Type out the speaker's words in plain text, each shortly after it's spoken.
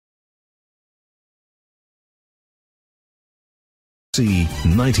LBC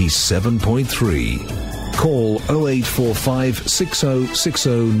 97.3. Call 0845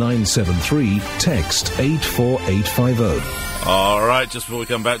 6060973. Text 84850. All right, just before we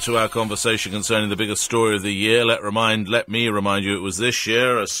come back to our conversation concerning the biggest story of the year, let me remind you it was this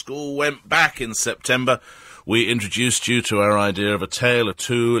year. As school went back in September, we introduced you to our idea of a tale of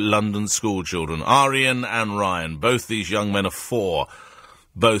two London school children, Aryan and Ryan. Both these young men are 4,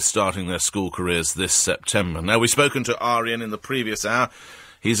 both starting their school careers this September. Now, we've spoken to Aryan in the previous hour.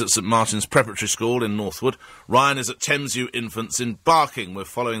 He's at St Martin's Preparatory School in Northwood. Ryan is at Thames Infants in Barking. We're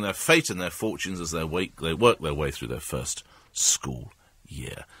following their fate and their fortunes as they work their way through their first school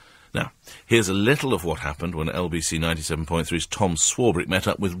year. Now, here's a little of what happened when LBC 97.3's Tom Swarbrick met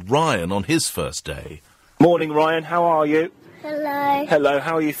up with Ryan on his first day. Morning, Ryan. How are you? Hello. Hello.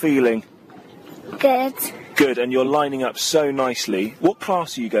 How are you feeling? Good. Good. And you're lining up so nicely. What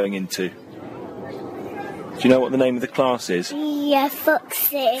class are you going into? Do you know what the name of the class is? Yeah,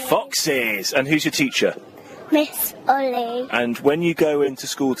 Foxes. Foxes. And who's your teacher? Miss Ollie. And when you go into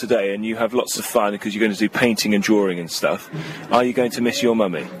school today and you have lots of fun because you're going to do painting and drawing and stuff, are you going to miss your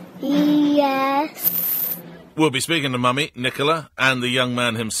mummy? Yes. We'll be speaking to Mummy, Nicola, and the young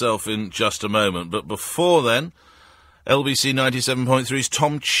man himself in just a moment. But before then, LBC 97.3's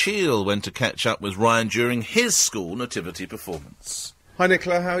Tom Cheel went to catch up with Ryan during his school nativity performance. Hi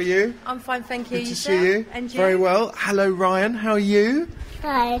Nicola, how are you? I'm fine, thank you. Good to see you. And you? Very well. Hello Ryan, how are you?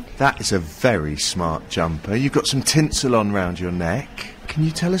 Fine. That is a very smart jumper. You've got some tinsel on round your neck. Can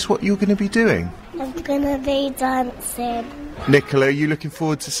you tell us what you're going to be doing? I'm going to be dancing. Nicola, are you looking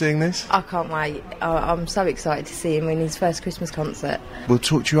forward to seeing this? I can't wait. I'm so excited to see him in his first Christmas concert. We'll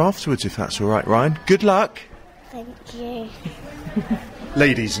talk to you afterwards if that's all right, Ryan. Good luck. Thank you.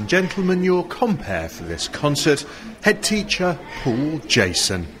 Ladies and gentlemen, your compere for this concert, head teacher Paul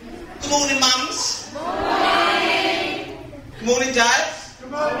Jason. Good morning, mums. Good morning. Good morning, dads.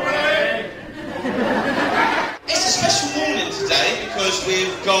 Good morning. It's a special morning today because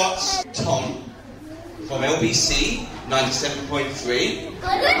we've got Tom from LBC 97.3.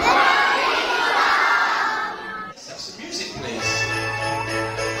 Let's have some music, please.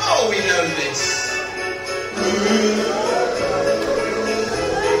 Oh, we know this.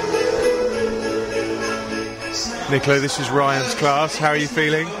 Nicola, this is Ryan's class. How are you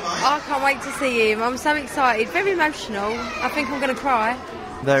feeling? I can't wait to see him. I'm so excited. Very emotional. I think I'm going to cry.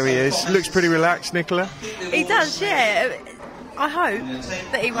 There he is. Looks pretty relaxed, Nicola. He does, yeah. I hope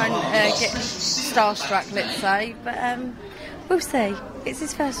that he won't get starstruck, let's say. But we'll see. It's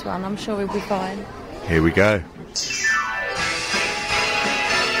his first one. I'm sure he'll be fine. Here we go.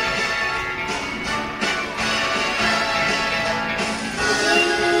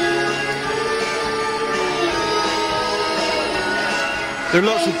 There are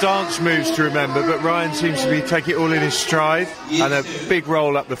lots of dance moves to remember, but Ryan seems to be taking it all in his stride, and a big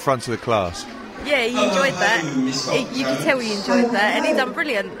roll up the front of the class. Yeah, he enjoyed that. You can tell he enjoyed that, and he done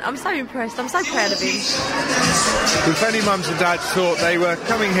brilliant. I'm so impressed. I'm so proud of him. If any mums and dads thought they were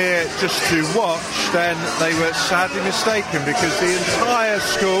coming here just to watch, then they were sadly mistaken, because the entire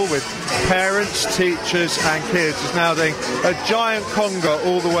school, with parents, teachers and kids, is now doing a giant conga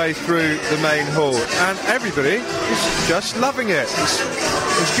all the way through the main hall, and everybody is just loving it. It's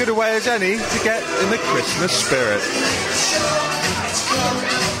as good a way as any to get in the Christmas spirit.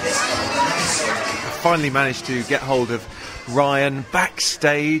 Finally managed to get hold of Ryan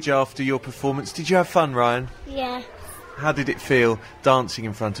backstage after your performance. Did you have fun, Ryan? Yeah. How did it feel dancing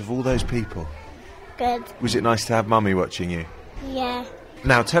in front of all those people? Good. Was it nice to have Mummy watching you? Yeah.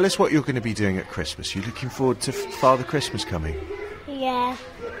 Now, tell us what you're going to be doing at Christmas. You looking forward to Father Christmas coming? Yeah.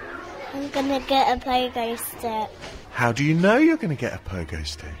 I'm going to get a pogo stick. How do you know you're going to get a pogo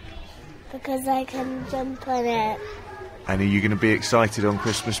stick? Because I can jump on it. And are you going to be excited on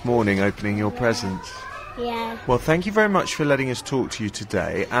Christmas morning opening your presents? Yeah. Well, thank you very much for letting us talk to you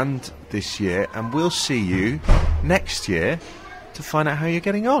today and this year, and we'll see you next year to find out how you're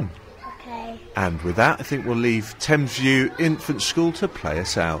getting on. Okay. And with that, I think we'll leave Thames Infant School to play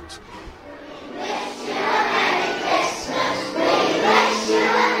us out.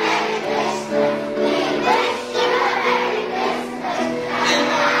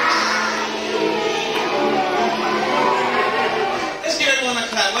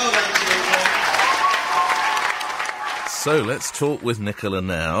 So let's talk with Nicola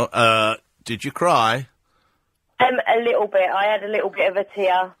now. Did you cry? A little bit. I had a little bit of a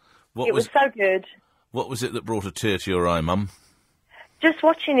tear. It was so good. What was it that brought a tear to your eye, Mum? Just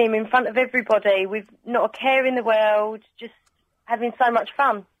watching him in front of everybody with not a care in the world, just having so much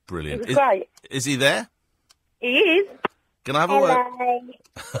fun. Brilliant. It was great. Is he there? He is. Can I have a word?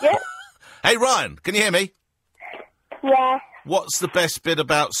 Yeah. Hey, Ryan, can you hear me? Yes. What's the best bit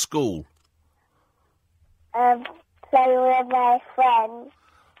about school? Playing with my friends.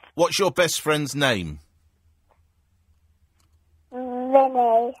 What's your best friend's name?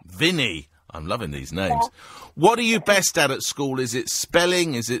 Vinny. Vinny. I'm loving these names. What are you best at school? Is it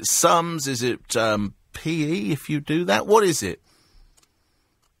spelling? Is it sums? Is it PE, if you do that? What is it?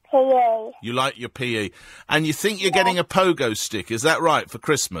 PE. You like your PE. And you think you're getting a pogo stick, is that right, for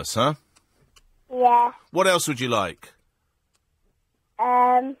Christmas, huh? Yeah. What else would you like?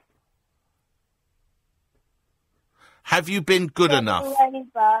 Have you been good enough? A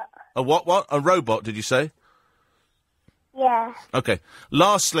robot. A what? A robot, did you say? Yeah. Okay.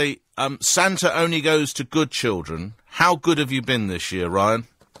 Lastly, Santa only goes to good children. How good have you been this year, Ryan?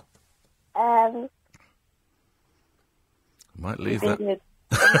 Might leave that. Good.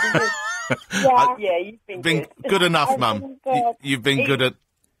 Yeah. Yeah, you've been Good enough, Mum. been good. You've been good at...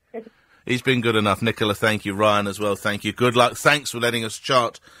 He's been good enough. Nicola, thank you. Ryan as well, thank you. Good luck. Thanks for letting us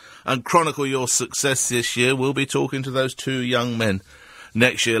chart and chronicle your success this year. We'll be talking to those two young men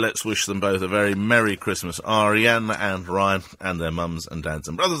next year. Let's wish them both a very Merry Christmas. Ariane and Ryan and their mums and dads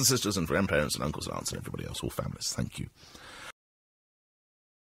and brothers and sisters and grandparents and uncles and aunts and everybody else, all families. Thank you.